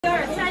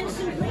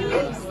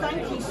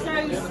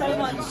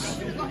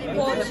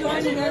for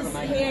joining us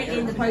here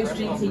in the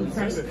post-meeting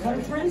press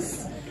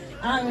conference.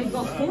 And we've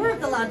got 4 of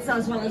the lads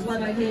as well as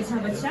Lemo here to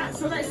have a chat.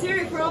 So let's hear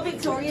it for our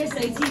victorious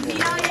ATPI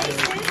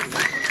Aces.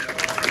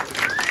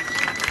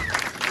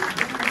 I'll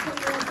put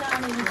you all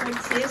down in the front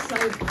here. So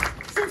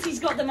since he's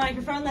got the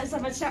microphone, let's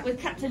have a chat with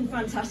Captain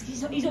Fantastic.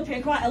 He's up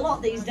here quite a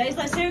lot these days.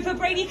 Let's hear it for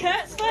Brady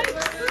Kurtz, folks.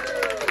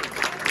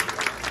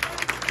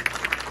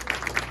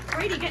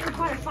 Brady getting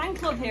quite a fan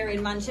club here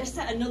in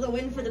Manchester. Another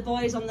win for the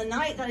boys on the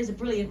night. That is a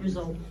brilliant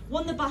result.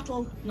 Won the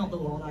battle, not the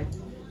war, though.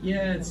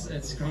 Yeah,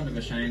 it's kind of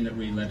a shame that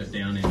we let it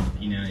down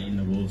in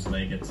the Wolves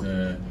League. It's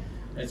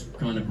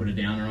kind of put a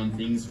downer on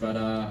things, but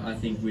I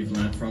think we've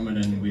learnt from it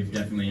and we've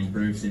definitely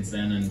improved since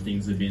then, and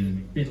things have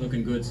been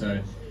looking good.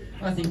 So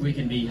I think we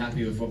can be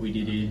happy with what we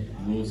did here.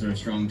 Wolves are a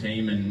strong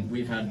team, and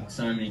we've had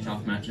so many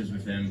tough matches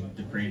with them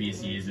the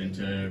previous years, and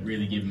to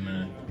really give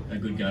them a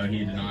good go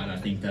here tonight, I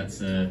think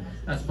that's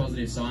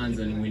positive signs,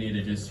 and we need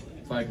to just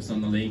focus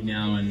on the league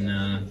now and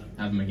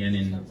have them again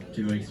in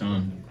 2 weeks'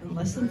 time.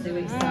 Less than 2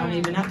 weeks' time,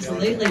 even,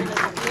 absolutely. Yeah,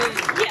 I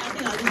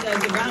think that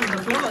deserves a round of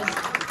applause.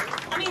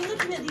 I mean,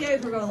 looking at the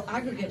overall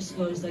aggregate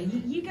scores, though,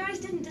 you guys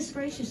didn't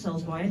disgrace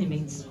yourselves by any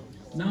means.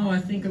 No, I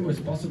think it was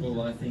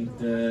possible. I think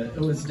it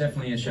was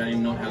definitely a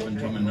shame not having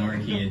Tom and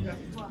Norrie here.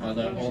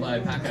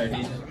 Although Paco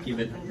did give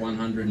it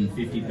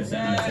 150%,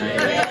 I'd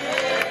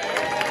say.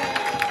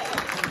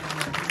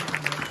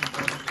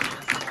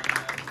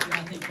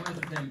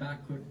 Back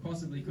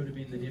could have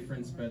been the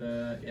difference, but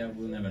yeah,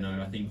 we'll never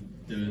know. I think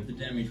the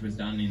damage was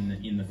done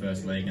in the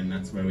first leg, and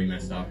that's where we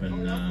messed up.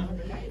 And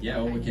yeah,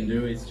 all we can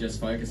do is just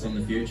focus on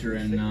the future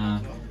and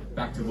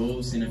back to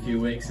Wolves in a few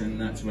weeks, and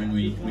that's when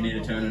we need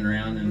to turn it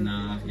around and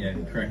yeah,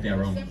 correct our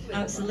wrong.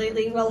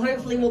 Absolutely. Well,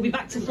 hopefully we'll be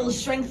back to full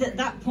strength at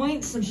that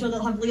point. I'm sure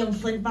they'll have Leon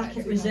Flint back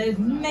at reserve,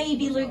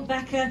 maybe Luke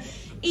Becker.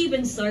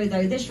 Even so,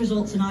 though, this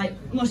result tonight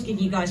must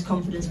give you guys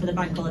confidence for the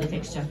bank holiday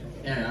fixture.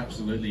 Yeah,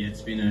 absolutely.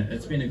 It's been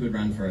a good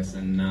run for us,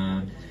 and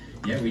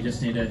yeah, we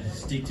just need to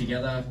stick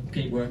together,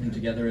 keep working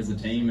together as a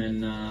team,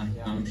 and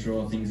I'm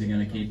sure things are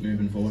going to keep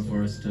moving forward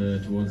for us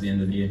towards the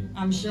end of the year.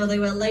 I'm sure they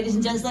will. Ladies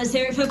and gents, let's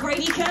hear it for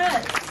Brady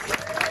Kurtz.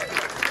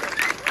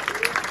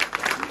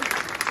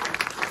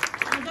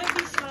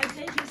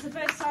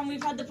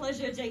 We've had the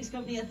pleasure of Jake's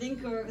company, I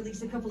think, or at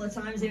least a couple of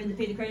times here in the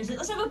Peter Crane.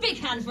 Let's have a big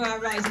hand for our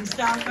rising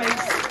star,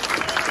 folks.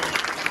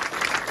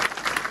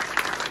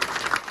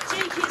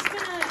 Jake, it's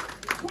been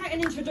quite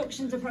an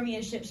introduction to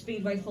Premiership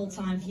Speedway full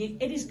time for you.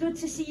 It is good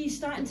to see you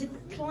starting to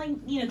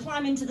climb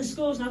into the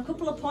scores now. A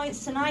couple of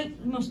points tonight,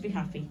 you must be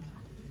happy.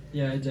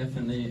 Yeah,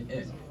 definitely.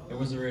 It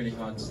was a really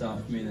hard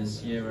start for me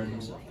this year,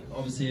 and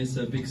obviously it's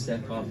a big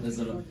step up. There's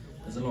a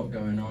lot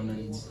going on,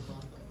 and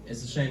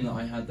it's a shame that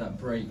I had that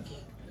break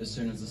as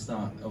soon as the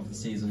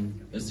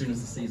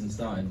season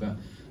started, but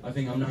I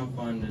think I'm now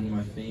finding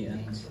my feet,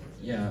 and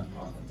yeah,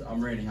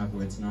 I'm really happy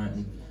with tonight,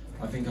 and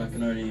I think I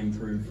can only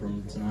improve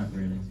from tonight,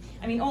 really.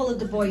 I mean, all of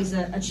the boys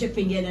are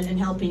chipping in and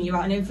helping you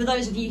out. And for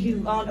those of you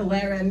who aren't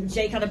aware,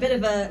 Jake had a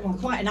bit of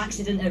quite an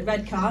accident at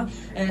Redcar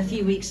a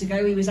few weeks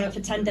ago. He was out for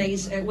 10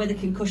 days with a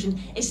concussion.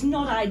 It's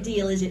not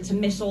ideal, is it, to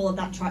miss all of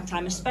that track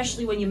time,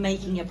 especially when you're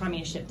making your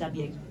Premiership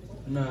debut?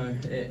 No,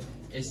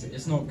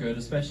 it's not good,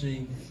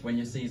 especially when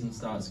your season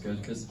starts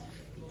good, because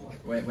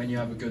when you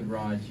have a good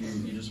ride,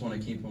 you just want to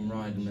keep on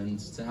riding, and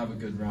to have a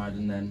good ride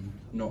and then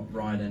not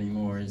ride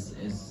anymore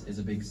is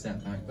a big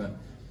setback. But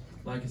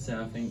like I said,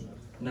 I think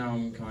now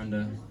I'm kind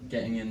of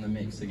getting in the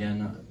mix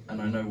again,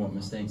 and I know what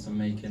mistakes I'm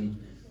making.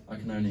 I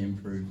can only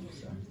improve.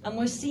 So. And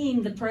we're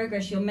seeing the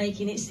progress you're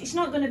making. It's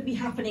not going to be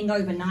happening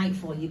overnight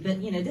for you, but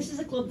you know, this is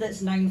a club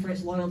that's known for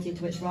its loyalty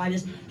to its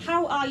riders.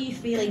 How are you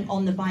feeling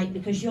on the bike?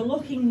 Because you're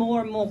looking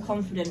more and more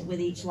confident with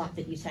each lap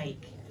that you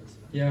take.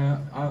 Yeah,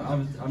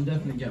 I'm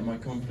definitely getting my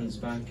confidence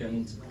back,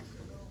 and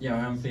yeah, I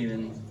am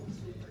feeling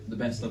the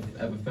best I've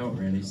ever felt,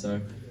 really. So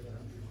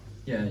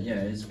yeah,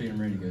 it's feeling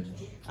really good.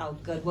 Oh,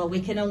 good. Well, we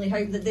can only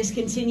hope that this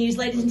continues.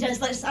 Ladies and gents,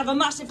 let's have a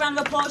massive round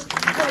of applause for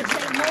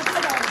Jake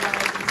Morford, our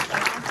rising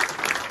star.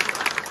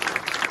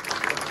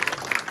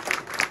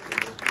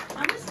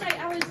 I must say,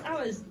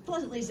 I was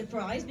pleasantly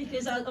surprised,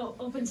 because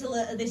up until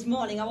this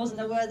morning, I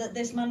wasn't aware that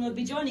this man would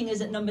be joining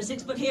us at number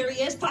 6, but here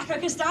he is, Paco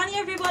Castagna,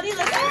 everybody.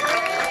 Let's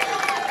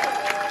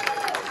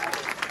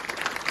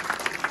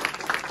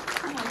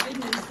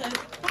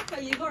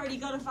You've already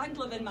got a fan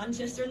club in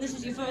Manchester, and this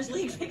is your first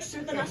league fixture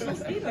at the National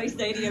Speedway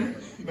Stadium.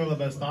 Not the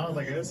best start,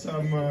 I guess.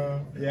 I'm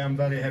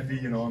very happy.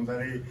 You know,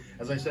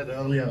 as I said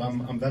earlier,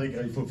 I'm very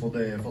grateful for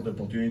the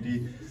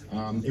opportunity.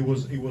 It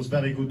was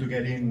very good to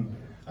get in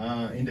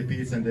the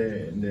pits, and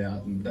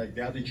the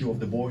attitude of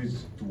the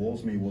boys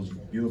towards me was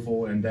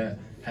beautiful, and that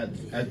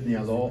helped me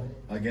a lot.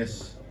 I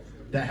guess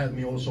that helped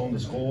me also on the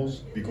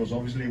scores, because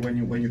obviously when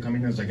you come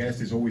in as a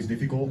guest, it's always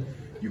difficult.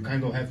 You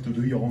kind of have to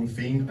do your own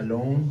thing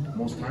alone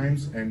most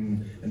times,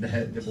 and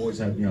the boys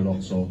helped me a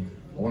lot. So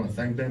I want to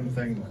thank them,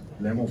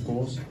 of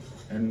course.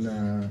 And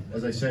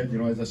as I said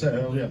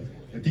earlier,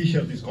 the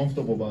T-shirt is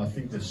comfortable, but I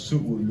think the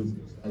suit will look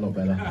a lot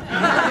better.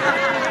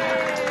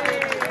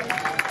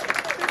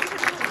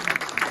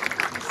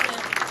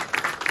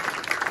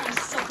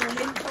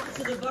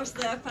 to the bus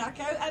there,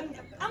 Paco. Am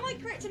I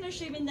correct in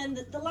assuming then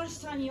that the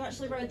last time you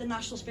actually rode the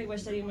National Speedway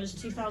Stadium was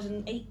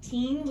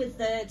 2018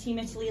 with Team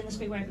Italy and the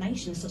Speedway of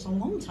Nations? That's a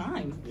long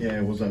time. Yeah,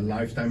 it was a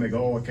lifetime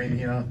ago. I came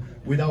here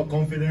without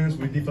confidence,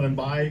 with different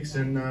bikes,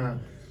 and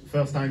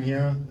first time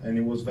here, and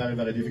it was very,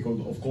 very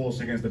difficult, of course,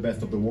 against the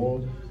best of the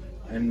world.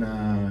 And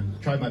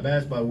tried my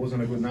best, but it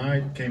wasn't a good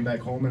night. Came back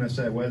home and I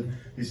said, well,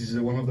 this is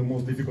one of the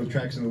most difficult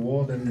tracks in the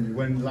world. And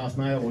when last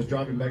night I was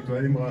driving back to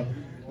Edinburgh,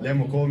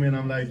 Lemo called me and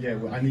I'm like, yeah,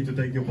 well, I need to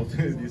take the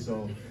opportunity.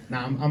 So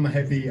now I'm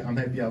happy. I'm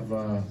happy.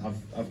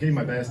 I've given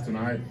my best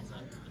tonight.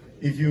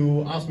 If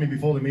you asked me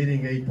before the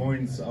meeting 8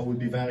 points, I would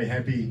be very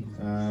happy.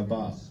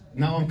 But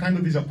now I'm kind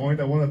of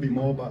disappointed. I want a bit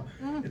more, but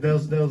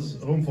there's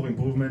room for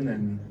improvement,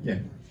 and yeah,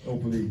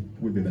 hopefully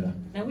we'll be better.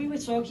 Now, we were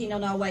talking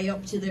on our way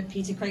up to the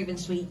Peter Craven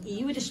suite.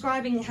 You were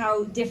describing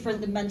how different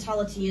the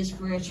mentality is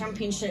for a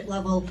championship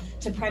level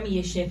to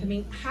premiership. I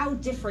mean, how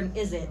different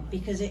is it?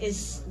 Because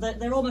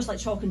they're almost like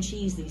chalk and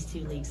cheese, these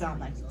two leagues,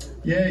 aren't they?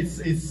 Yeah,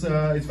 it's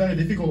very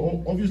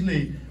difficult.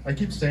 Obviously, I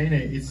keep saying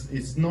it.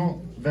 It's not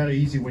very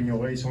easy when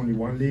you race only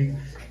one league.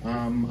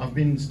 I've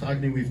been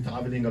struggling with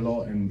traveling a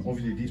lot, and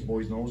obviously these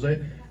boys knows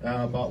it.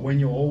 But when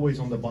you're always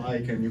on the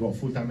bike and you've got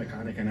full-time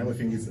mechanic and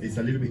everything, it's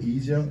a little bit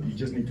easier. You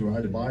just need to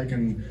ride the bike,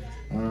 and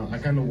I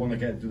kind of want to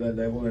get to that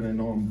level, and I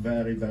know I'm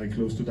very, very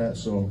close to that.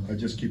 So I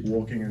just keep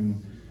walking,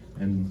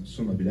 and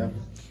soon I'll be there.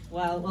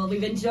 Well,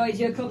 we've enjoyed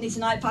your company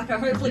tonight, Paco.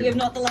 Hopefully we've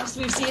not the last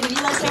we've seen of you.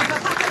 Let's hear it for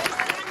Paco.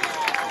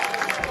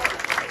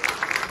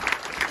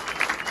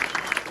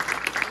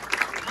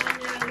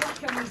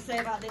 Say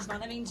about this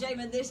man. I mean,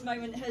 Jamin, this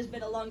moment has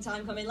been a long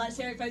time coming. Let's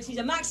hear it, folks. He's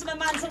a maximum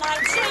man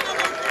tonight.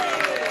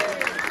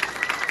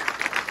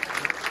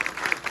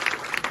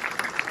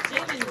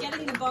 Jamin,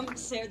 getting the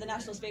bumps here at the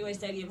National Speedway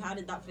Stadium, how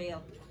did that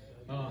feel?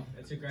 Oh,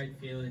 it's a great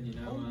feeling, you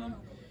know.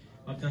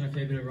 I've done a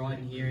fair bit of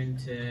riding here, and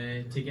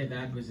to get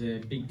that was a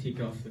big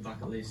tick off the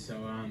bucket list. So,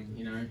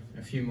 you know,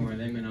 a few more of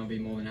them and I'll be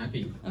more than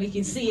happy. And we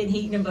can see in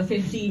heat number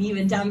 15, you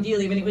and Dan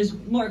Bewley, when it was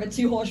more of a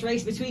two-horse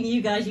race between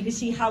you guys, you could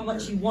see how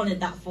much you wanted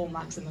that full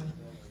maximum.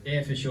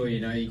 Yeah, for sure.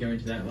 You know, you go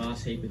into that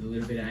last heat with a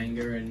little bit of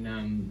anger and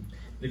a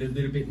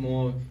little bit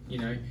more, you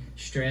know,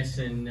 stress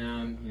and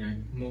you know,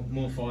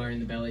 more fire in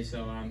the belly.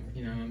 So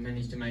you know, I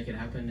managed to make it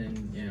happen,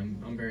 and yeah,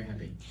 I'm very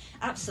happy.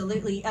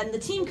 Absolutely, and the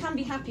team can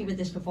be happy with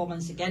this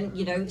performance again.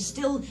 You know,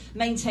 still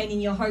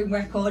maintaining your home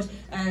record,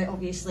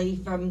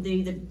 obviously from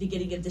the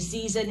beginning of the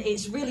season.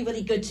 It's really,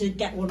 really good to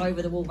get one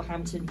over the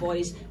Wolverhampton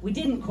boys. We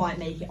didn't quite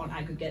make it on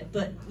aggregate,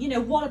 but you know,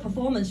 what a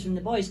performance from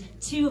the boys.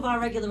 2 of our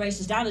regular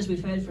races down, as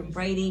we've heard from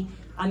Brady.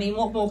 I mean,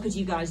 what more could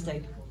you guys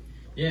do?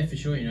 Yeah, for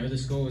sure. You know, the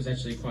score was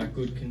actually quite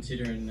good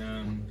considering,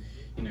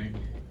 you know,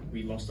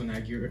 we lost on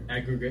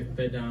aggregate,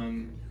 but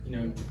you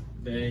know,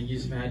 the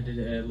U's have had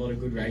a lot of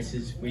good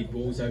races with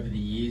Bulls over the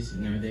years.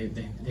 You know,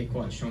 they're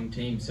quite a strong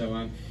team. So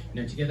you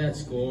know, to get that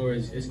score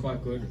is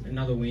quite good.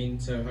 Another win,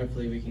 so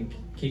hopefully we can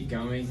keep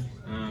going.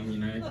 You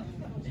know,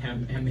 how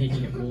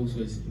making it Bulls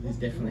was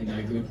definitely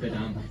no good, but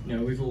you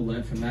know, we've all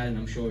learned from that, and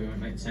I'm sure we won't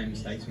make the same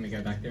mistakes when we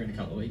go back there in a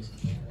couple of weeks.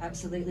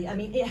 Absolutely. I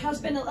mean, it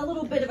has been a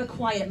little bit of a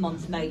quiet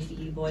month, May, for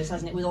you boys,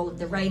 hasn't it, with all of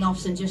the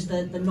rain-offs and just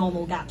the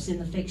normal gaps in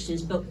the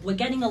fixtures, but we're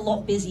getting a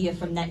lot busier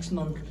from next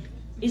month.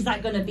 Is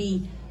that going to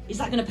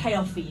pay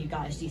off for you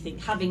guys, do you think,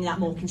 having that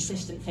more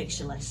consistent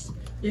fixture list?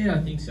 Yeah,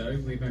 I think so.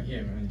 We've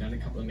only done a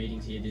couple of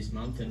meetings here this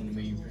month, and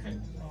we've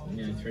had,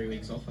 you know, 3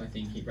 weeks off, I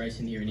think,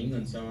 racing here in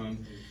England. So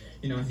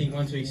you know, I think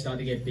once we start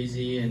to get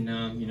busy and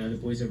you know, the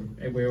boys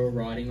we're all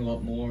riding a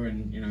lot more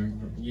and, you know,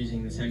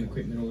 using the same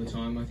equipment all the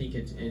time, I think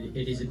it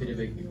is a bit of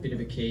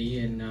a key,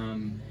 and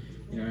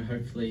you know,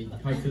 hopefully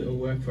it'll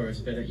work for us.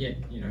 But yeah,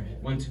 you know,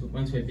 once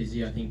we're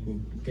busy, I think we'll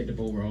get the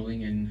ball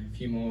rolling and a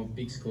few more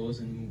big scores,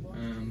 and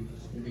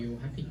we'll be all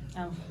happy.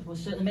 Oh, we'll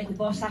certainly make the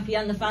boss happy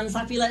and the fans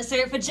happy. Let's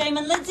hear it for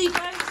Jamin Lindsay,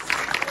 folks.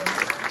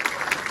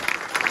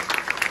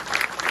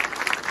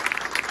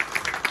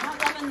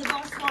 The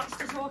boss lots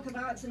to talk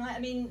about tonight. I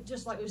mean,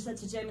 just like we said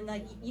to Jamin,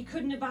 that you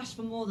couldn't have asked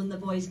for more than the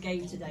boys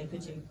gave today,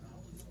 could you?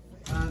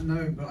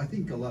 No, but I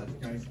think a lot.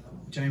 You know,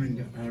 Jamin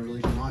had a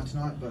really good night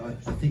tonight, but I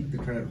think the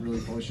credit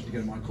really probably should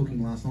go to my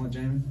cooking last night,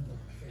 Jamin.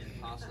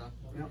 Pasta.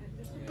 Yep.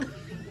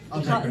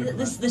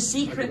 The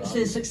secret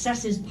to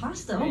success is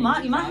pasta. Oh,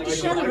 Mark, you might have to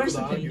share the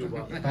recipe. I'm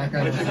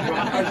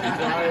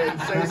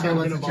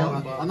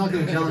not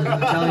going to challenge the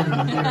Italian in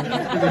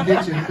the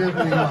kitchen,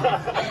 definitely not.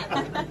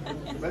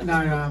 But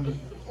no,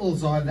 all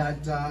aside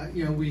that,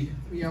 you know, we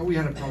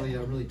had probably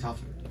a really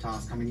tough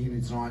task coming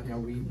in tonight. You know,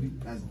 we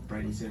as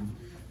Brady said,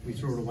 we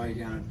threw it away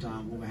down at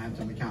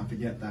Wolverhampton. We can't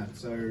forget that.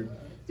 So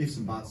ifs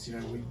and buts, you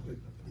know,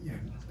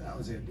 that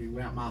was it. We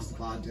went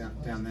masterclass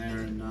down there,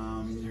 and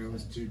you know, it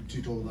was too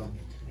tall to,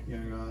 you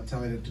know,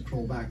 Taylor to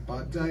crawl back.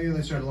 But you know,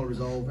 they showed a lot of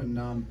resolve, and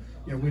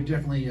you know, we're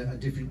definitely a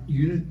different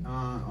unit,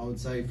 I would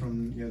say,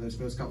 from, you know, those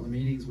first couple of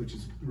meetings, which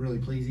is really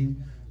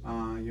pleasing.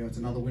 You know, it's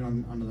another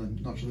win under the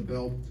notch of the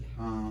belt,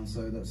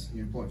 so that's,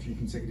 you know, quite a few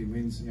consecutive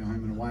wins, you know,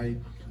 home and away.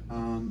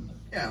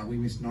 Yeah, we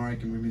missed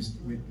Norrick and we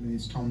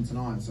missed Tom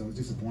tonight, so it was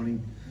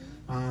disappointing.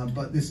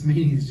 But this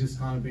meeting has just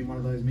kind of been one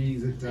of those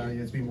meetings that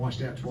it's been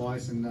washed out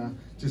twice, and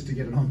just to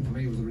get it on for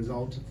me was a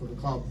result for the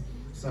club.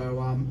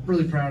 So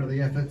really proud of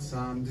the efforts.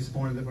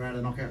 Disappointed that we're out of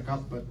the Knockout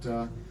Cup, but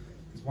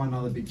it's one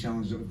other big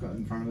challenge that we've got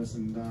in front of us,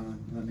 and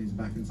that needs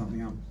backing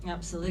something up.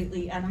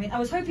 Absolutely. And I mean, I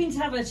was hoping to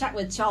have a chat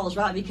with Charles,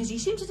 right, because he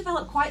seemed to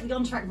develop quite the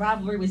on-track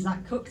rivalry with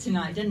Zach Cook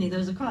tonight, didn't he? There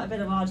was quite a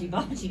bit of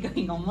argy-bargy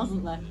going on,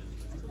 wasn't there?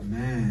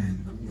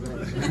 Man,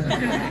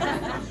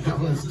 that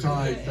was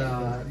tight.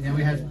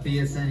 We had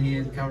BSN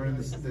here covering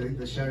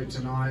the show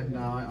tonight, and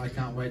I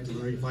can't wait to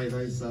replay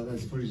those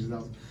footages.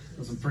 That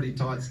was some pretty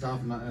tight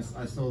stuff, and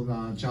I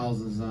saw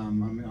Charles's. I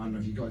don't know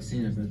if you guys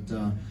seen it,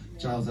 but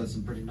Charles had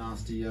some pretty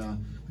nasty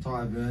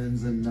tyre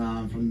burns and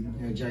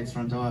from Jake's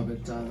front tyre.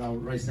 But they were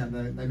racing out.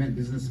 They meant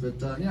business. But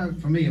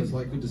for me, it was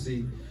like good to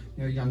see.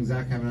 Young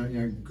Zach having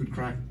a good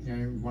crack,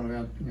 one of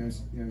our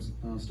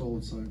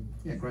stalwarts. So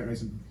yeah, great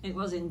racing. It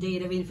was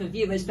indeed. I mean, for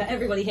viewers, for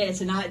everybody here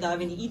tonight, though, I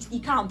mean, you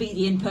can't beat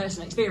the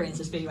in-person experience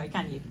of Speedway,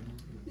 can you?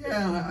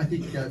 Yeah, I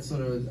think it's sort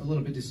of a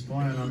little bit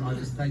disappointing. I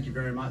just thank you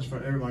very much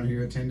for everyone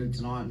who attended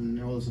tonight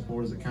and all the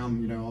supporters that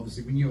come.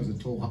 Obviously we knew it was a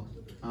tall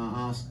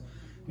ask,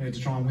 to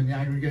try and win the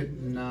aggregate,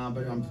 and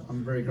but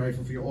I'm very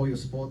grateful for all your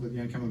support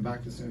that coming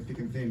back to thick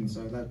and thin.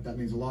 So that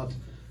means a lot.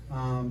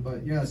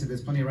 But yeah, I said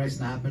there's plenty of racing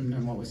to happen,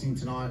 and what we're seeing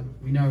tonight,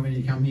 we know when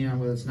you come here,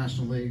 whether it's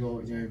National League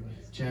or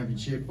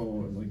Championship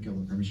or like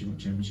Premiership or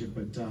Championship,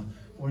 but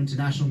or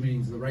international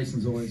meetings, the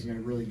racing's always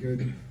really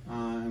good,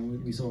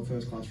 and we saw a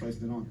first class race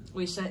tonight.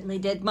 We certainly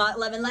did. Mark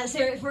Lemon, let's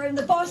hear it for him,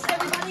 the boss,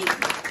 everybody.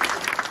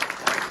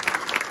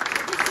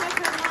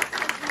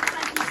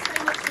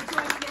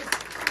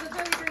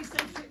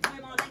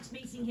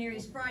 Here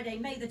is Friday,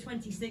 May the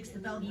 26th, the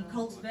Belle Vue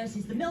Colts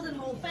versus the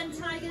Mildenhall Fen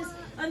Tigers.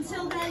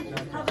 Until then,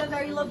 have a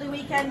very lovely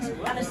weekend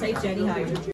and a safe journey home.